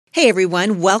Hey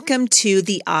everyone, welcome to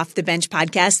the Off the Bench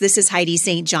podcast. This is Heidi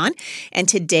St. John, and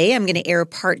today I'm going to air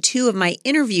part 2 of my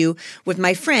interview with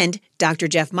my friend, Dr.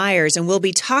 Jeff Myers, and we'll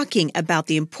be talking about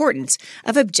the importance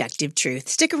of objective truth.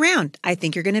 Stick around. I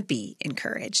think you're going to be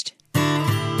encouraged.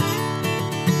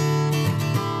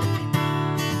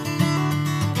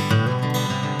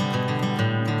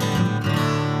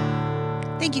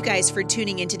 Thank you guys for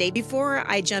tuning in today. Before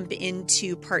I jump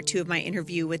into part 2 of my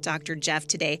interview with Dr. Jeff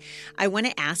today, I want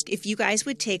to ask if you guys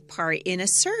would take part in a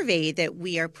survey that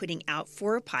we are putting out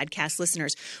for podcast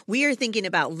listeners. We are thinking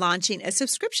about launching a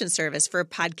subscription service for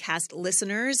podcast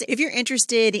listeners. If you're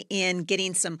interested in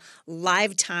getting some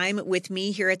live time with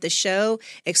me here at the show,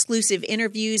 exclusive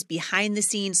interviews, behind the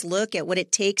scenes look at what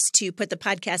it takes to put the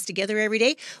podcast together every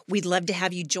day, we'd love to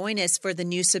have you join us for the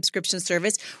new subscription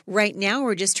service. Right now,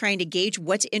 we're just trying to gauge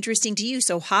what's interesting to you.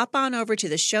 So hop on over to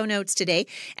the show notes today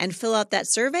and fill out that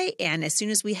survey. And as soon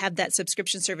as we have that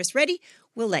subscription service ready,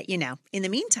 we'll let you know. In the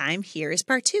meantime, here is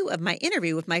part 2 of my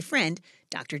interview with my friend,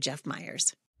 Dr. Jeff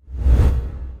Myers.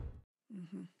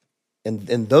 And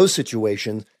in those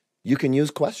situations, you can use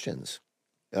questions.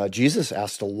 Jesus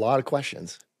asked a lot of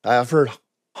questions. I've heard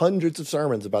hundreds of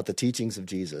sermons about the teachings of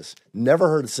Jesus. Never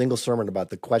heard a single sermon about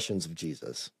the questions of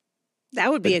Jesus. That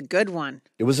would be a good one.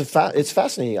 It was it's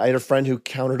fascinating. I had a friend who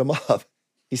counted them up.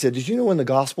 He said, "Did you know in the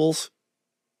Gospels,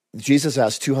 Jesus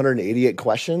asked 288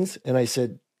 questions?" And I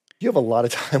said, "You have a lot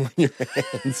of time on your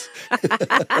hands."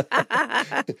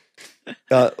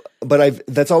 But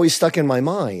that's always stuck in my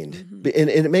mind. And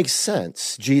it makes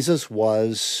sense. Jesus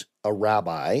was a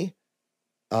rabbi.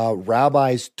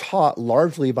 Rabbis taught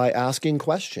largely by asking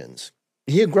questions.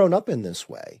 He had grown up in this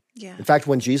way. Yeah. In fact,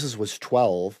 when Jesus was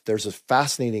 12, there's a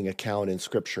fascinating account in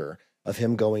Scripture of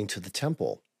him going to the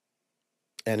temple.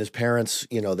 And his parents,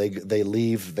 they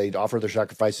leave, they offer their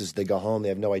sacrifices, they go home, they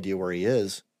have no idea where he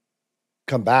is.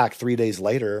 Come back 3 days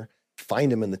later,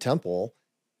 find him in the temple.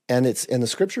 And the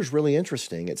Scripture is really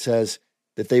interesting. It says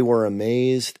that they were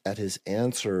amazed at his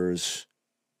answers.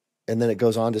 And then it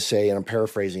goes on to say, and I'm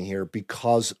paraphrasing here,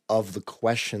 because of the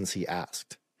questions he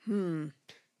asked.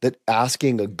 That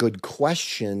asking a good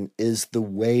question is the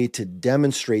way to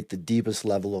demonstrate the deepest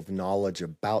level of knowledge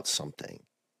about something.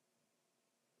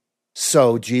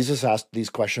 So Jesus asked these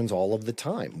questions all of the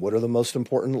time. What are the most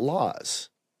important laws?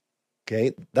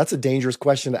 Okay, that's a dangerous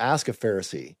question to ask a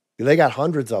Pharisee. They got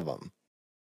hundreds of them.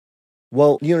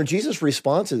 Well, Jesus'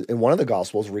 response in one of the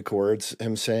Gospels records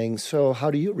him saying, "So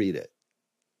how do you read it?"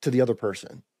 to the other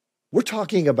person. We're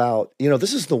talking about,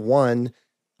 this is the one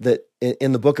that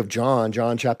in the book of John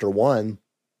chapter 1,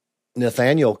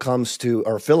 Philip comes to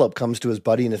his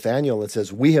buddy Nathanael and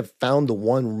says, "We have found the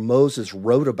one Moses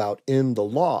wrote about in the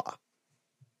law."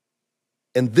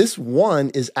 And this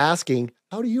one is asking,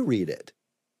 how do you read it?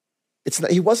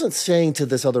 He wasn't saying to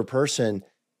this other person,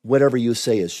 whatever you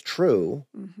say is true.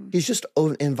 He's just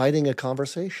inviting a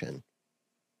conversation.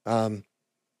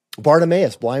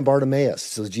 Bartimaeus, blind Bartimaeus.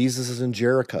 So Jesus is in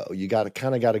Jericho. You got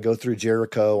to go through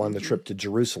Jericho on the trip to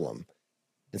Jerusalem.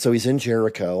 And so he's in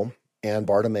Jericho, and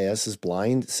Bartimaeus is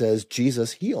blind, says,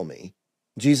 "Jesus, heal me."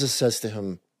 Jesus says to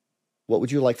him, "What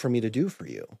would you like for me to do for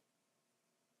you?"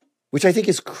 Which I think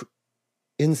is,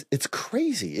 it's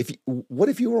crazy. What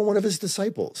if you were one of his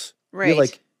disciples? Right. You're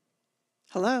like,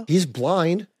 hello. He's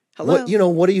blind. Hello.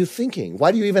 What are you thinking?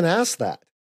 Why do you even ask that?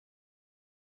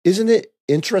 Isn't it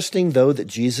interesting, though, that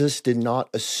Jesus did not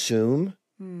assume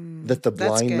that the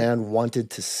blind man wanted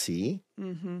to see?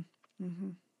 And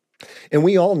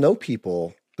we all know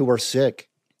people who are sick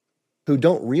who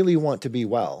don't really want to be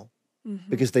well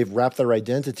because they've wrapped their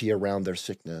identity around their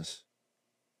sickness.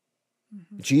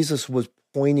 Jesus was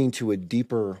pointing to a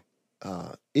deeper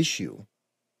issue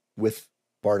with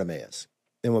Bartimaeus.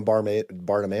 And when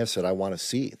Bartimaeus said, "I want to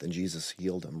see," then Jesus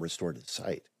healed him, restored his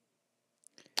sight.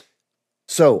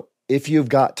 So if you've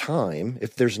got time,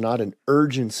 if there's not an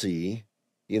urgency,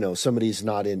 somebody's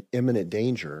not in imminent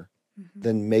danger,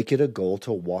 then make it a goal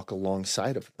to walk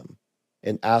alongside of them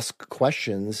and ask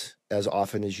questions as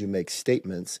often as you make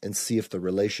statements and see if the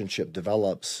relationship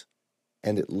develops.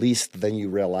 And at least then you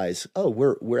realize, oh,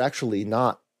 we're actually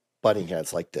not butting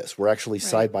heads like this. We're actually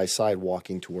side by side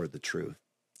walking toward the truth.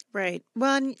 Right.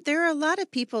 Well, and there are a lot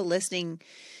of people listening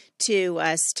to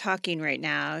us talking right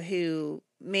now who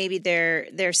maybe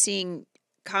they're seeing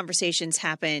conversations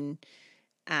happen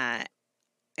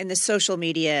in the social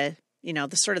media,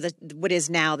 what is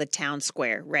now the town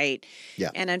square, right?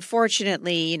 Yeah. And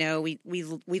unfortunately,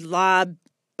 we lob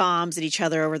bombs at each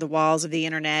other over the walls of the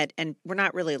internet, and we're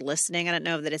not really listening. I don't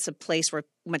know that it's a place where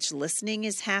much listening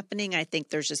is happening. I think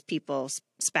there's just people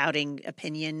spouting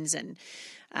opinions and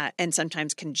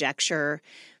sometimes conjecture.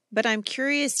 But I'm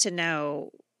curious to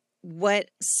know what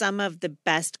some of the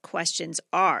best questions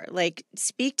are. Like,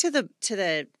 speak to the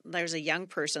there's a young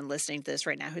person listening to this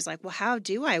right now who's like, well, how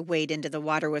do I wade into the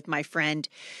water with my friend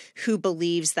who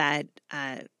believes that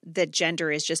that gender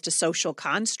is just a social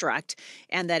construct,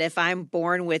 and that if I'm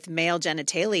born with male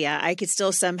genitalia, I could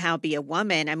still somehow be a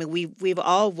woman? I mean, we've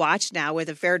all watched now with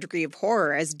a fair degree of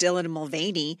horror as Dylan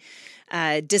Mulvaney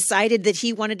decided that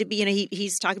he wanted to be,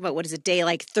 he's talking about, what is it, day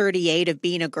like 38 of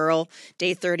being a girl,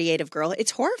 day 38 of girl.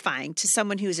 It's horrifying to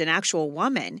someone who's an actual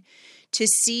woman to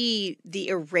see the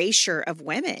erasure of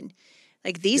women.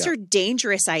 Like, these are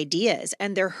dangerous ideas,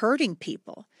 and they're hurting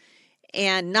people.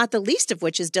 And not the least of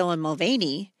which is Dylan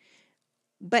Mulvaney.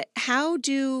 But how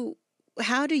do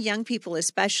young people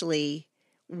especially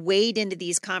wade into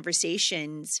these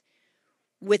conversations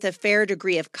with a fair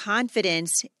degree of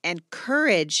confidence and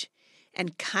courage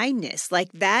and kindness?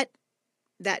 Like, that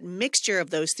mixture of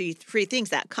those three things,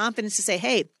 that confidence to say,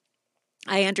 hey,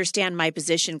 I understand my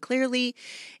position clearly,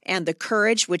 and the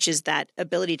courage, which is that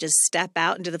ability to step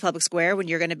out into the public square when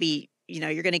you're going to be,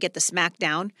 you're going to get the smack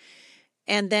down.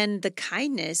 And then the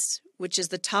kindness, which is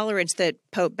the tolerance that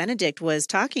Pope Benedict was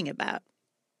talking about.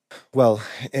 Well,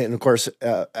 and of course,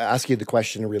 asking the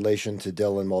question in relation to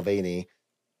Dylan Mulvaney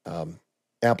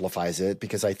amplifies it,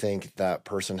 because I think that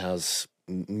person has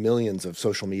millions of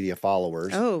social media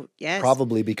followers. Oh, yes.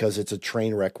 Probably because it's a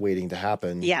train wreck waiting to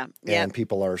happen. Yeah. And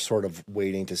people are sort of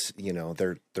waiting to,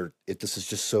 this is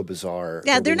just so bizarre.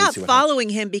 Yeah, they're not following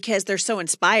him because they're so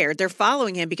inspired. They're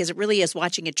following him because it really is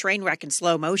watching a train wreck in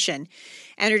slow motion.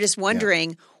 And they're just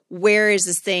wondering, where is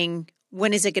this thing?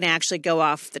 When is it going to actually go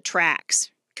off the tracks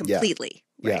completely?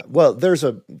 Yeah. Right? Yeah. Well, there's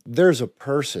a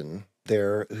person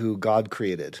there who God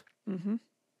created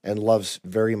and loves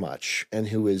very much, and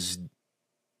who is,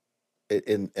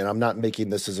 and I'm not making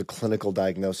this as a clinical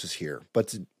diagnosis here,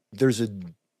 but there's a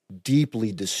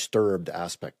deeply disturbed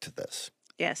aspect to this.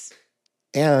 Yes.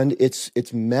 And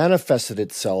it's manifested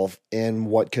itself in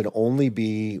what can only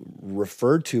be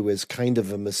referred to as kind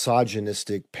of a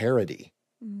misogynistic parody.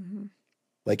 Mm-hmm.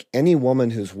 Like, any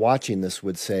woman who's watching this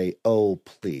would say, oh,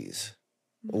 please,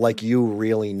 like, you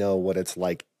really know what it's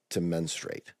like to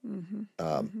menstruate.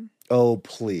 Oh,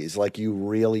 please, like, you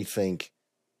really think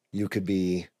you could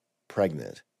be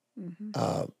pregnant.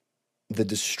 The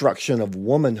destruction of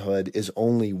womanhood is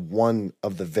only one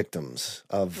of the victims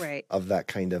of that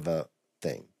kind of a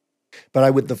thing.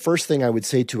 But the first thing I would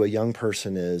say to a young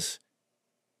person is,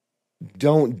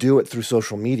 don't do it through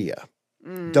social media.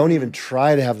 Don't even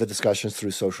try to have the discussions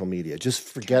through social media. Just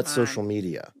forget social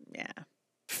media. Yeah.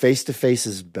 Face-to-face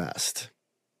is best.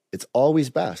 It's always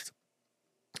best.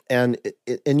 And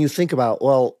you think about,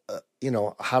 well,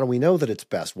 how do we know that it's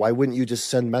best? Why wouldn't you just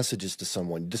send messages to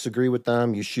someone? Disagree with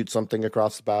them, you shoot something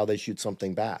across the bow, they shoot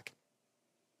something back.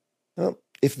 Well,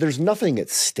 if there's nothing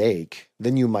at stake,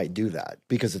 then you might do that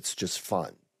because it's just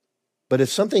fun. But if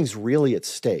something's really at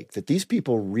stake, that these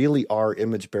people really are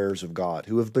image bearers of God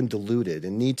who have been deluded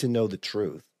and need to know the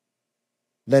truth,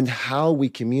 then how we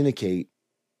communicate,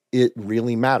 it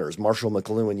really matters. Marshall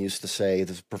McLuhan used to say,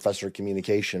 this professor of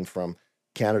communication from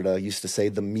Canada used to say,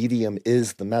 the medium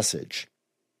is the message.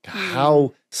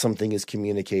 How something is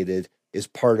communicated is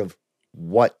part of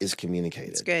what is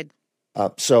communicated. It's good.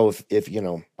 So if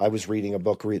I was reading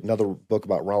another book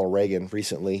about Ronald Reagan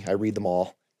recently. I read them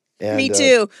all. And, me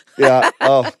too. Yeah.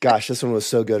 Oh gosh, this one was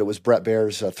so good. It was Bret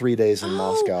Baier's 3 Days in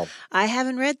Moscow. I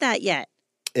haven't read that yet.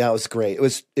 Yeah, it was great.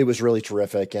 It was really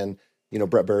terrific. And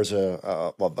Bret Baier's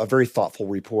a very thoughtful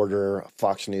reporter,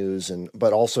 Fox News,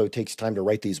 but also takes time to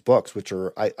write these books, which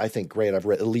are, I think, great. I've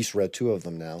at least read 2 of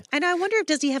them now. And I wonder,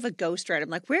 does he have a ghostwriter?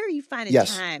 I'm like, where are you finding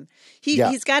time?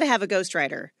 He's got to have a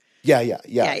ghostwritter. Yeah.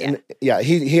 And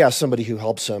he has somebody who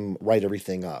helps him write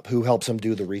everything up, who helps him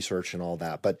do the research and all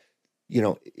that. But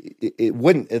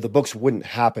the books wouldn't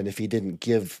happen if he didn't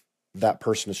give that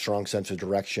person a strong sense of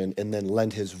direction and then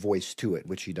lend his voice to it,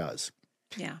 which he does.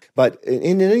 Yeah. But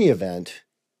in any event,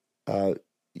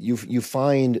 you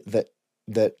find that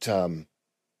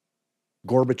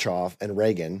Gorbachev and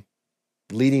Reagan,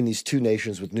 leading these 2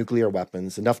 nations with nuclear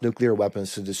weapons, enough nuclear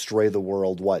weapons to destroy the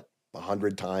world,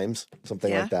 100 times,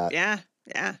 something like that. Yeah.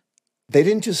 They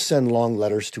didn't just send long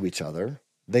letters to each other.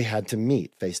 They had to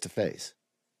meet face to face.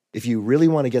 If you really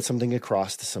want to get something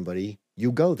across to somebody,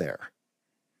 you go there.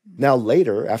 Now,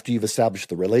 later, after you've established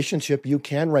the relationship, you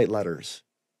can write letters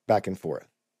back and forth.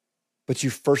 But you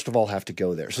first of all have to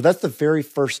go there. So that's the very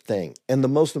first thing. And the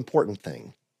most important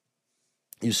thing.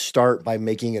 You start by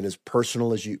making it as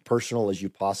personal as you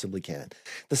possibly can.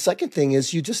 The second thing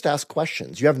is you just ask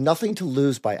questions. You have nothing to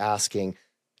lose by asking,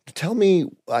 tell me,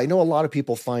 I know a lot of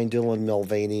people find Dylan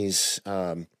Mulvaney's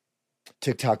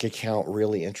TikTok account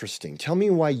really interesting. Tell me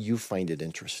why you find it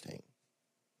interesting.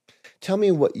 Tell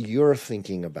me what you're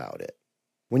thinking about it.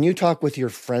 When you talk with your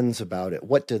friends about it,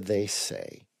 what do they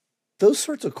say? Those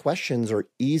sorts of questions are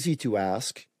easy to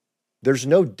ask. There's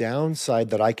no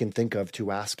downside that I can think of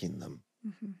to asking them.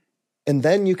 Mm-hmm. And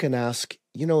then you can ask,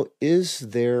 is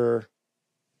there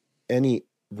any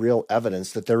real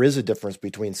evidence that there is a difference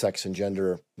between sex and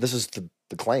gender? This is the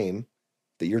claim,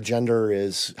 that your gender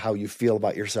is how you feel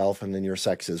about yourself, and then your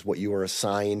sex is what you are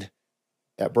assigned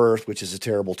at birth, which is a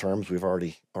terrible term we've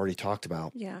already talked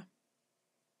about. Yeah.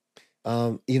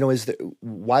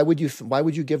 Why would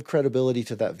you give credibility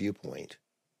to that viewpoint?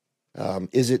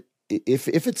 Is it if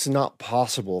it's not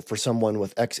possible for someone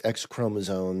with XX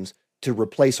chromosomes to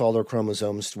replace all their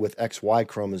chromosomes with XY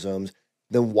chromosomes,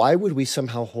 then why would we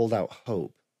somehow hold out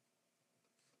hope?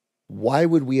 Why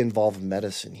would we involve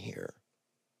medicine here?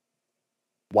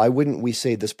 Why wouldn't we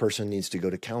say this person needs to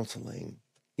go to counseling?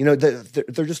 There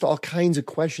are just all kinds of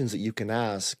questions that you can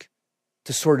ask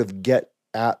to sort of get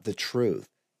at the truth.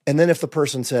 And then if the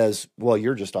person says, well,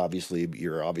 you're obviously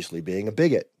being a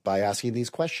bigot by asking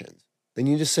these questions, then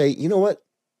you just say, you know what?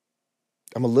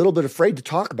 I'm a little bit afraid to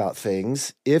talk about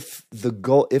things if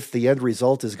the end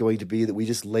result is going to be that we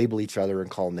just label each other and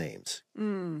call names.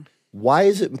 Mm. Why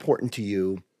is it important to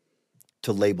you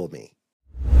to label me?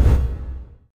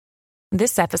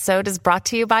 This episode is brought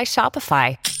to you by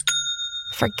Shopify.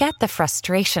 Forget the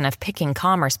frustration of picking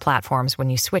commerce platforms when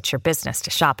you switch your business to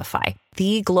Shopify,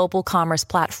 the global commerce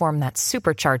platform that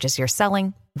supercharges your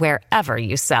selling wherever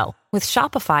you sell. With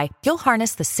Shopify, you'll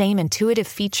harness the same intuitive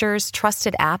features,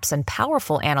 trusted apps, and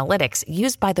powerful analytics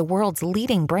used by the world's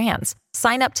leading brands.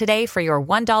 Sign up today for your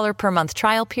 $1 per month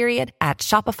trial period at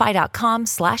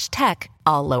shopify.com/tech,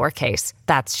 all lowercase.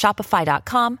 That's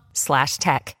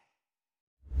shopify.com/tech.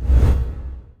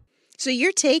 So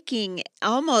you're taking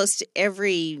almost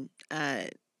every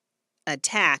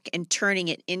attack and turning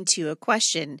it into a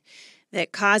question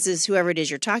that causes whoever it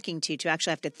is you're talking to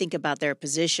actually have to think about their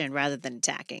position rather than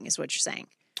attacking, is what you're saying.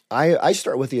 I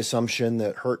start with the assumption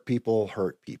that hurt people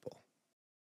hurt people.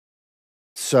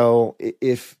 So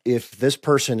if this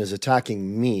person is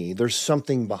attacking me, there's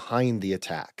something behind the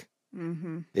attack.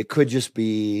 Mm-hmm. It could just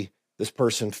be this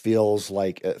person feels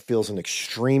an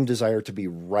extreme desire to be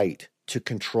right, to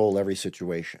control every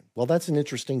situation. Well, that's an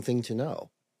interesting thing to know.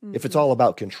 Mm-hmm. If it's all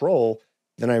about control,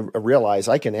 then I realize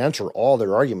I can answer all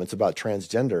their arguments about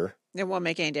transgender. It won't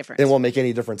make any difference. It won't make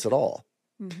any difference at all.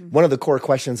 Mm-hmm. One of the core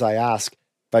questions I ask,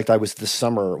 in fact, this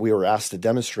summer, we were asked to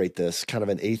demonstrate this kind of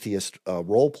an atheist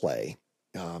role play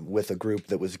with a group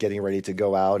that was getting ready to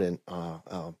go out and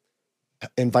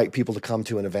invite people to come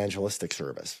to an evangelistic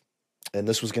service. And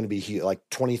this was going to be like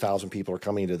 20,000 people are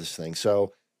coming to this thing.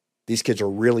 So these kids are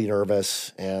really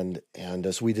nervous. And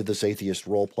so we did this atheist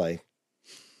role play.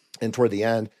 And toward the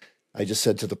end, I just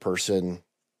said to the person,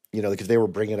 because they were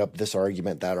bringing up this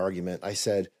argument, that argument, I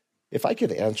said, if I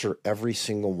could answer every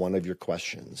single one of your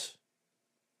questions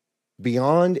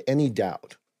beyond any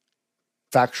doubt,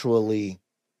 factually,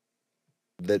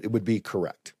 that it would be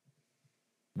correct,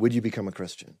 would you become a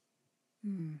Christian?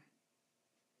 Mm.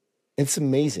 It's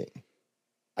amazing.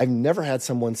 I've never had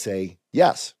someone say,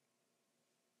 yes.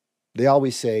 They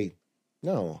always say,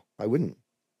 no, I wouldn't.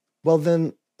 Well,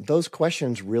 then those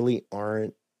questions really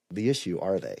aren't the issue,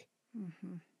 are they?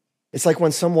 Mm-hmm. It's like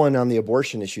when someone on the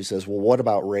abortion issue says, well, what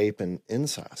about rape and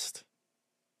incest?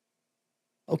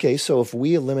 Okay, so if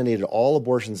we eliminated all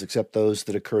abortions except those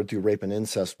that occurred through rape and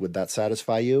incest, would that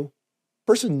satisfy you?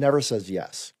 Person never says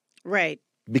yes. Right.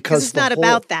 Because it's not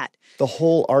about that. The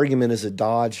whole argument is a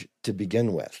dodge to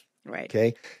begin with. Right.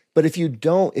 Okay. But if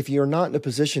you're not in a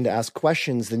position to ask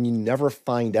questions, then you never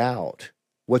find out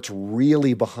what's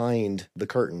really behind the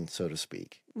curtain, so to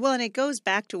speak. Well, and it goes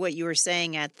back to what you were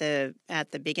saying at the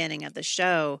beginning of the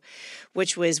show,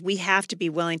 which was we have to be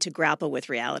willing to grapple with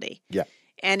reality. Yeah.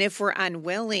 And if we're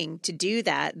unwilling to do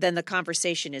that, then the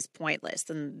conversation is pointless.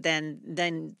 And then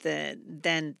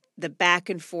the back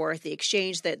and forth, the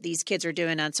exchange that these kids are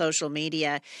doing on social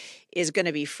media is going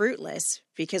to be fruitless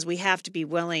because we have to be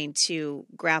willing to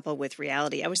grapple with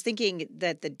reality. I was thinking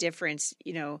that the difference,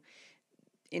 in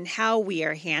how we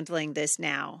are handling this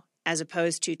now, as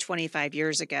opposed to 25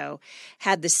 years ago,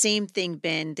 had the same thing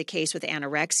been the case with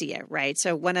anorexia, right?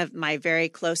 So one of my very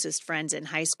closest friends in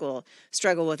high school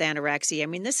struggled with anorexia. I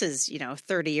mean, this is,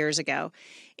 30 years ago.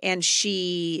 And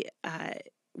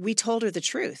we told her the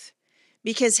truth.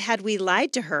 Because had we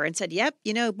lied to her and said, yep,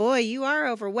 boy, you are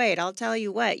overweight. I'll tell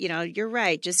you what, you're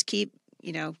right. Just keep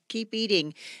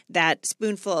eating that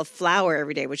spoonful of flour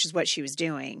every day, which is what she was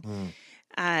doing.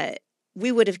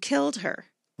 We would have killed her.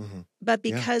 Mm-hmm. But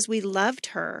because we loved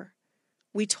her,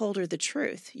 We told her the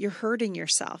truth. You're hurting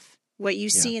yourself. What you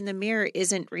see in the mirror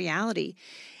isn't reality.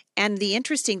 And the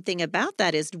interesting thing about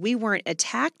that is we weren't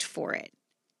attacked for it.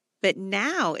 But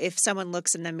now if someone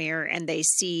looks in the mirror and they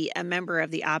see a member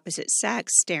of the opposite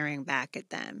sex staring back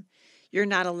at them, you're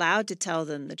not allowed to tell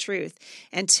them the truth.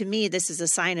 And to me, this is a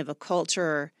sign of a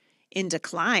culture in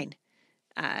decline.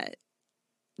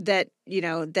 That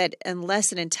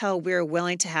unless and until we're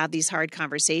willing to have these hard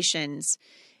conversations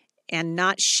and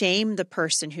not shame the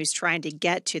person who's trying to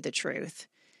get to the truth,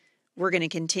 we're going to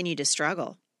continue to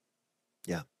struggle.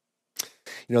 Yeah.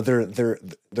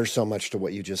 There's so much to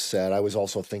what you just said. I was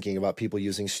also thinking about people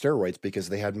using steroids because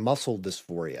they had muscle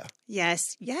dysphoria.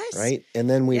 Yes. Right? And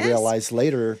then we realized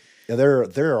later,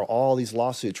 there are all these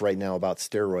lawsuits right now about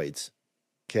steroids.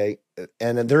 Okay.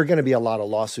 And then there are going to be a lot of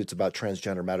lawsuits about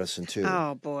transgender medicine too.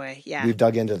 Oh boy. Yeah. We've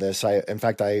dug into this. In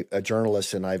fact, a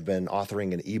journalist and I've been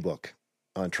authoring an ebook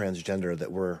on transgender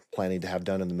that we're planning to have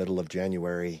done in the middle of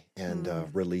January and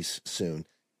release soon.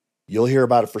 You'll hear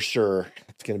about it for sure.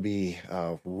 It's going to be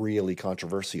really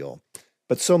controversial.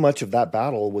 But so much of that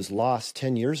battle was lost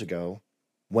 10 years ago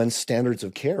when standards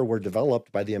of care were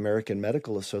developed by the American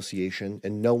Medical Association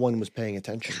and no one was paying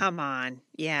attention. Come on.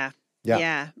 Yeah.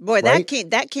 Boy,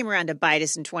 that came around to bite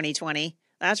us in 2020.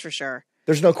 That's for sure.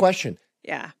 There's no question.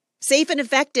 Yeah. Safe and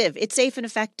effective. It's safe and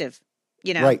effective.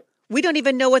 Right. We don't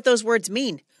even know what those words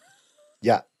mean.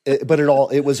 Yeah. It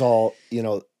was all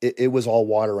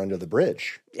water under the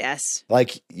bridge. Yes.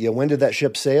 Like, when did that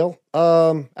ship sail?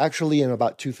 Actually in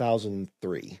about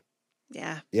 2003.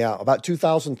 Yeah. Yeah. About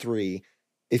 2003.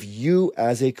 If you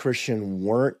as a Christian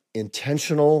weren't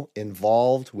intentional,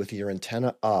 involved with your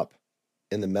antenna up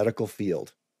in the medical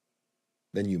field,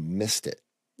 then you missed it.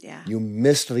 Yeah. You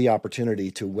missed the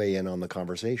opportunity to weigh in on the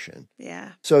conversation.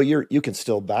 Yeah. So you can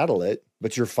still battle it,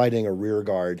 but you're fighting a rear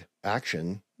guard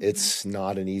action. It's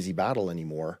not an easy battle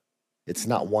anymore. It's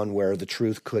not one where the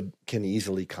truth can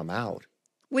easily come out.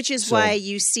 Which is why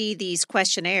you see these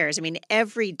questionnaires. I mean,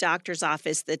 every doctor's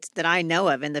office that I know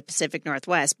of in the Pacific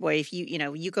Northwest, boy, if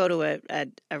you go to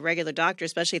a regular doctor,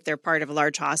 especially if they're part of a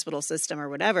large hospital system or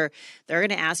whatever, they're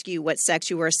going to ask you what sex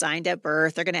you were assigned at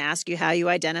birth. They're going to ask you how you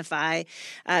identify.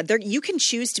 You can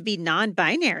choose to be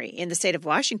non-binary in the state of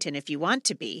Washington if you want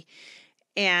to be.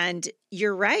 And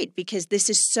you're right, because this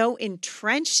is so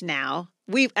entrenched now.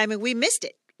 We missed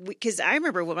it. Because I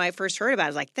remember when I first heard about it, I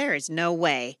was like, there is no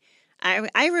way.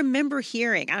 I remember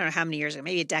hearing, I don't know how many years ago,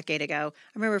 maybe a decade ago,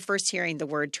 I remember first hearing the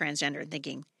word transgender and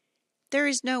thinking, there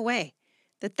is no way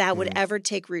that would ever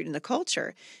take root in the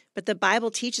culture. But the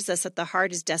Bible teaches us that the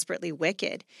heart is desperately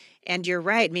wicked. And you're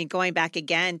right. I mean, going back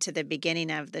again to the beginning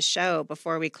of the show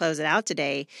before we close it out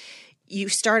today, you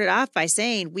started off by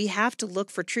saying we have to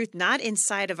look for truth not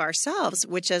inside of ourselves,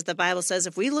 which, as the Bible says,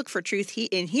 if we look for truth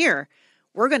in here,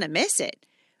 we're going to miss it.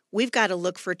 We've got to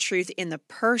look for truth in the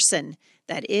person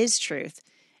that is truth,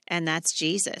 and that's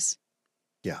Jesus.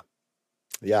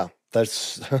 Yeah.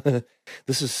 That's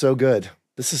this is so good.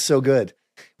 This is so good.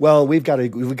 Well, we've got to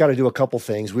do a couple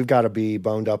things. We've got to be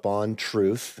boned up on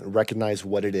truth and recognize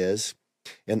what it is.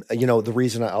 And the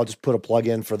reason I'll just put a plug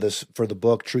in for the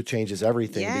book, Truth Changes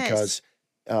Everything, because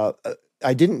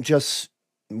I didn't just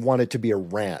want it to be a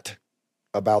rant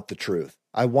about the truth.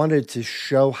 I wanted to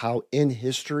show how in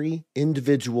history,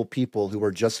 individual people who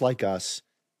were just like us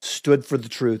stood for the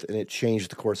truth, and it changed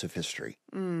the course of history,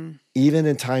 even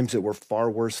in times that were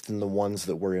far worse than the ones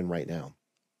that we're in right now.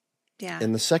 Yeah.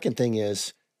 And the second thing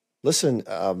is, listen,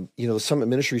 the Summit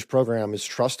Ministries program is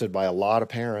trusted by a lot of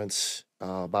parents.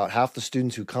 About half the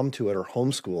students who come to it are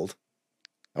homeschooled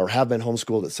or have been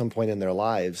homeschooled at some point in their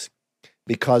lives,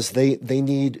 because the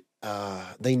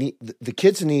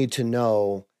kids need to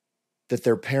know that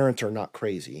their parents are not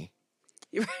crazy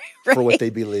for what they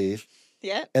believe.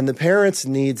 Yeah. And the parents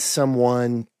need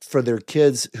someone for their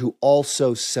kids who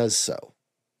also says so.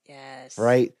 Yes.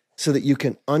 Right? So that you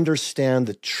can understand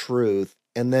the truth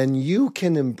and then you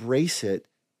can embrace it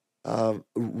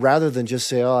rather than just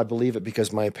say, oh, I believe it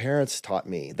because my parents taught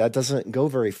me. That doesn't go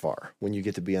very far when you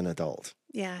get to be an adult.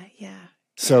 Yeah.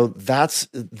 So that's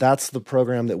the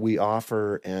program that we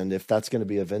offer. And if that's going to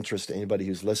be of interest to anybody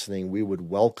who's listening, we would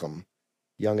welcome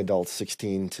young adults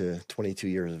 16 to 22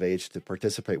 years of age to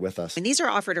participate with us. And these are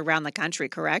offered around the country,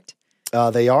 correct?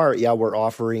 They are. Yeah, we're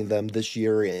offering them this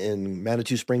year in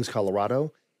Manitou Springs,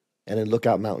 Colorado, and in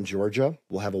Lookout Mountain, Georgia.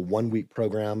 We'll have a 1-week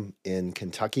program in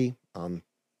Kentucky on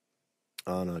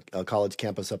a college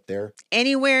campus up there.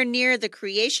 Anywhere near the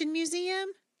Creation Museum?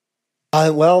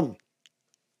 Well,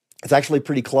 It's actually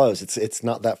pretty close. It's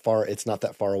not that far. It's not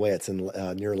that far away. It's in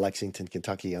near Lexington,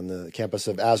 Kentucky, on the campus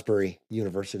of Asbury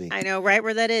University. I know right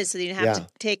where that is. So you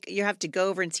have to go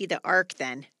over and see the Ark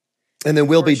then. And then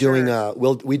we'll be doing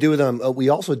we do them. We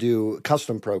also do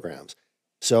custom programs.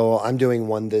 So I'm doing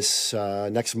one this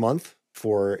next month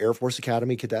for Air Force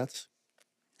Academy cadets.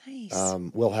 Nice.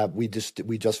 We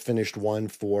just finished one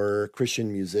for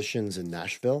Christian musicians in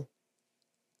Nashville.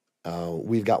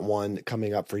 We've got one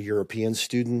coming up for European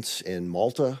students in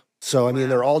Malta. So, I mean,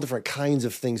 they're all different kinds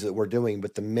of things that we're doing,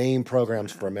 but the main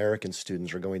programs for American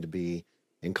students are going to be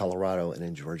in Colorado and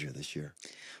in Georgia this year.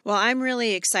 Well, I'm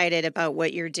really excited about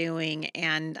what you're doing.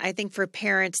 And I think for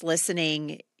parents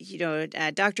listening,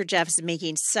 Dr. Jeff is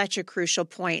making such a crucial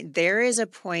point. There is a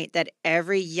point that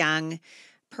every young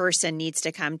person needs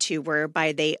to come to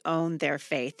whereby they own their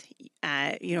faith.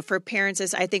 For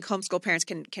parents, I think homeschool parents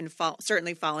can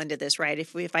certainly fall into this, right?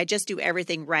 If I just do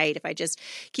everything right, if I just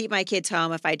keep my kids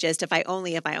home, if I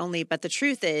only. But the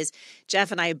truth is,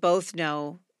 Jeff and I both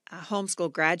know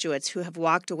homeschool graduates who have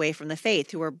walked away from the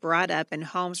faith, who were brought up in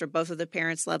homes where both of the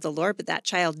parents love the Lord, but that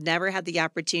child never had the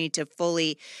opportunity to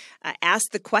fully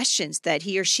ask the questions that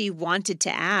he or she wanted to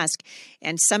ask.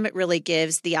 And Summit really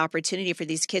gives the opportunity for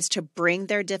these kids to bring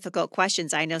their difficult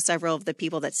questions. I know several of the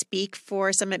people that speak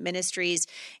for Summit Ministries,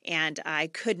 and I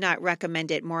could not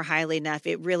recommend it more highly enough.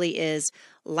 It really is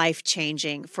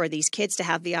life-changing for these kids to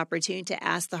have the opportunity to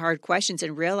ask the hard questions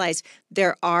and realize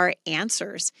there are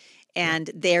answers.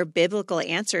 And they're biblical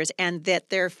answers, and that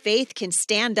their faith can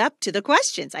stand up to the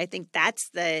questions. I think that's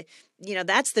the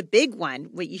big one.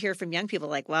 What you hear from young people,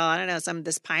 like, well, I don't know, some of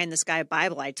this pie in the sky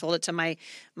Bible. I told it to my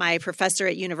professor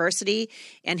at university,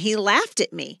 and he laughed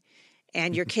at me.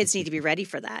 And your kids need to be ready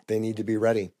for that. They need to be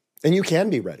ready, and you can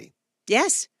be ready.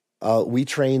 Yes. We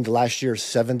trained last year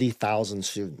 70,000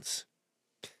 students.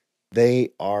 They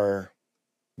are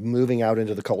moving out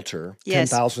into the culture. Yes.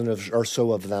 10,000 or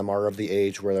so of them are of the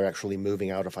age where they're actually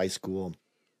moving out of high school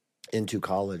into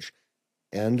college,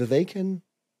 and they can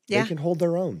hold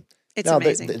their own. It's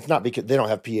amazing. It's not because they don't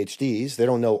have PhDs. They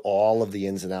don't know all of the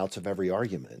ins and outs of every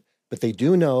argument, but they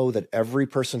do know that every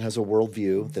person has a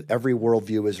worldview, that every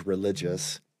worldview is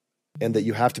religious, and that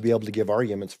you have to be able to give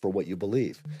arguments for what you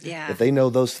believe. Yeah. If they know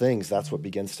those things, that's what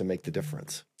begins to make the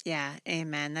difference. Yeah,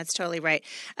 amen. That's totally right.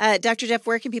 Dr. Jeff,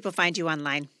 where can people find you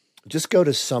online? Just go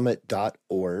to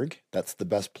summit.org. That's the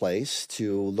best place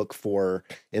to look for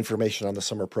information on the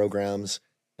summer programs.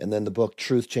 And then the book,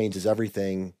 Truth Changes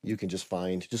Everything, you can just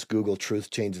Google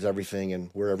Truth Changes Everything, and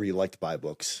wherever you like to buy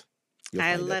books.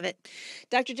 I love it.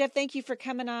 Dr. Jeff, thank you for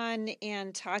coming on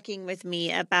and talking with me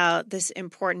about this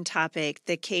important topic,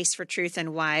 the case for truth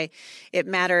and why it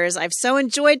matters. I've so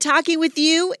enjoyed talking with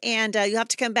you, and you'll have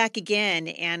to come back again,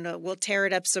 and we'll tear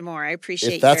it up some more. I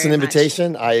appreciate it. If that's an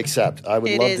invitation, I accept. I would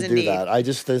love to indeed. do that.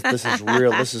 This is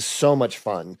real. This is so much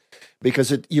fun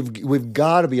because we've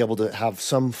got to be able to have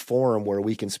some forum where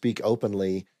we can speak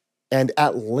openly and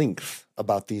at length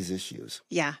about these issues.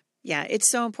 Yeah. Yeah, it's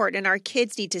so important. And our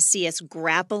kids need to see us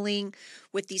grappling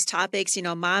with these topics.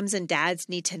 Moms and dads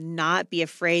need to not be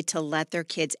afraid to let their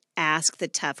kids ask the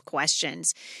tough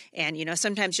questions. And,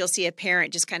 sometimes you'll see a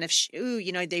parent just kind of,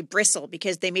 they bristle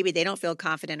because they don't feel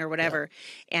confident or whatever.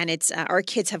 Yeah. And it's our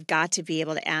kids have got to be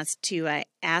able to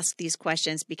ask these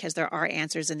questions because there are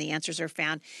answers, and the answers are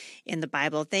found in the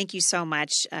Bible. Thank you so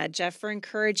much, Jeff, for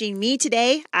encouraging me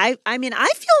today. I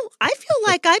feel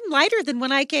like I'm lighter than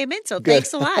when I came in. So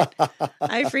thanks a lot.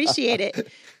 I appreciate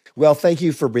it. Well, thank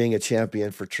you for being a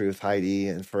champion for truth, Heidi,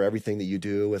 and for everything that you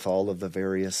do with all of the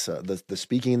various, the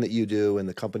speaking that you do and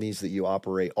the companies that you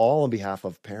operate, all on behalf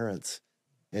of parents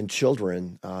and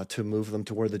children to move them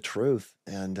toward the truth.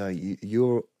 And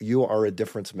you are a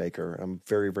difference maker. I'm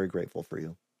very, very grateful for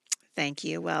you. Thank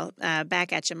you. Well,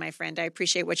 back at you, my friend. I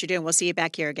appreciate what you're doing. We'll see you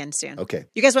back here again soon. Okay.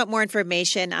 You guys want more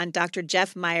information on Dr.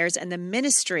 Jeff Myers and the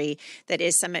ministry that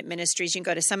is Summit Ministries, you can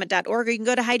go to summit.org, or you can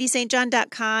go to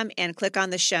HeidiSt.John.com and click on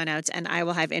the show notes, and I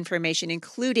will have information,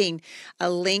 including a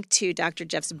link to Dr.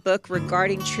 Jeff's book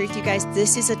regarding truth. You guys,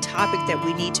 this is a topic that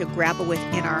we need to grapple with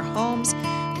in our homes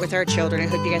with our children. I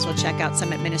hope you guys will check out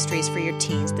Summit Ministries for your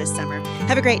teens this summer.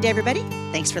 Have a great day, everybody.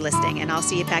 Thanks for listening, and I'll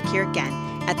see you back here again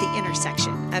at the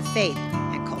intersection of faith